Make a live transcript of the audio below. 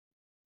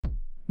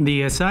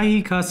The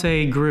Asahi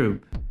Kasei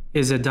Group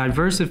is a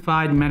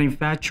diversified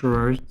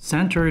manufacturer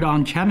centered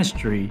on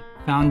chemistry,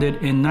 founded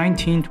in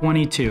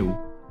 1922.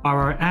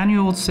 Our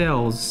annual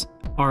sales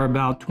are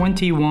about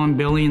 $21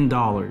 billion,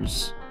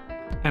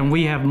 and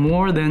we have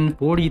more than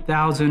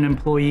 40,000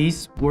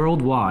 employees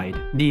worldwide.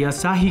 The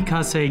Asahi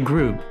Kasei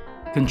Group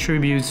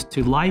contributes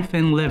to life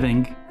and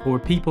living for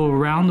people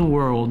around the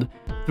world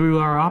through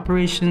our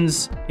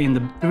operations in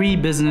the three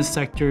business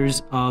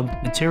sectors of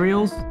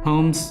materials,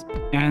 homes,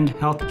 and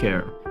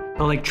healthcare.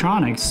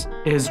 Electronics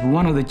is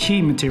one of the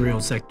key material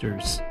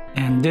sectors,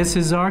 and this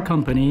is our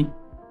company,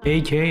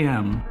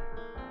 AKM.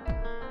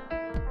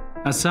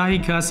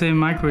 Asahi Kasei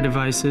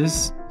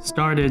Microdevices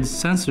started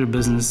sensor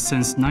business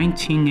since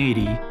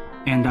 1980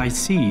 and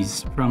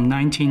ICs from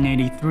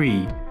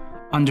 1983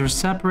 under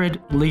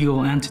separate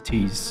legal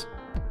entities.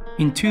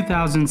 In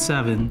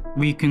 2007,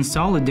 we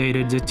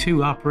consolidated the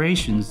two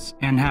operations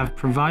and have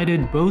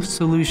provided both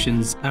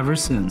solutions ever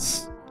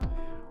since.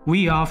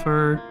 We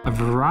offer a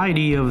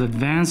variety of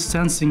advanced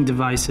sensing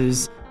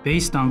devices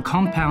based on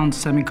compound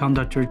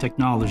semiconductor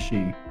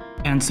technology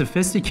and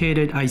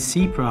sophisticated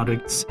IC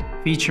products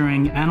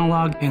featuring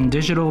analog and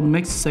digital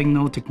mixed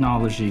signal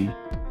technology,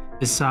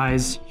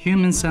 besides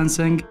human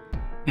sensing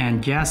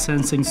and gas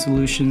sensing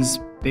solutions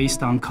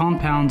based on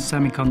compound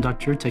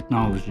semiconductor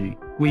technology.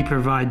 We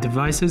provide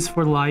devices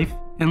for life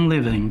and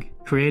living,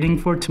 creating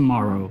for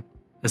tomorrow.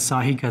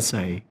 Asahi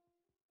Kasei.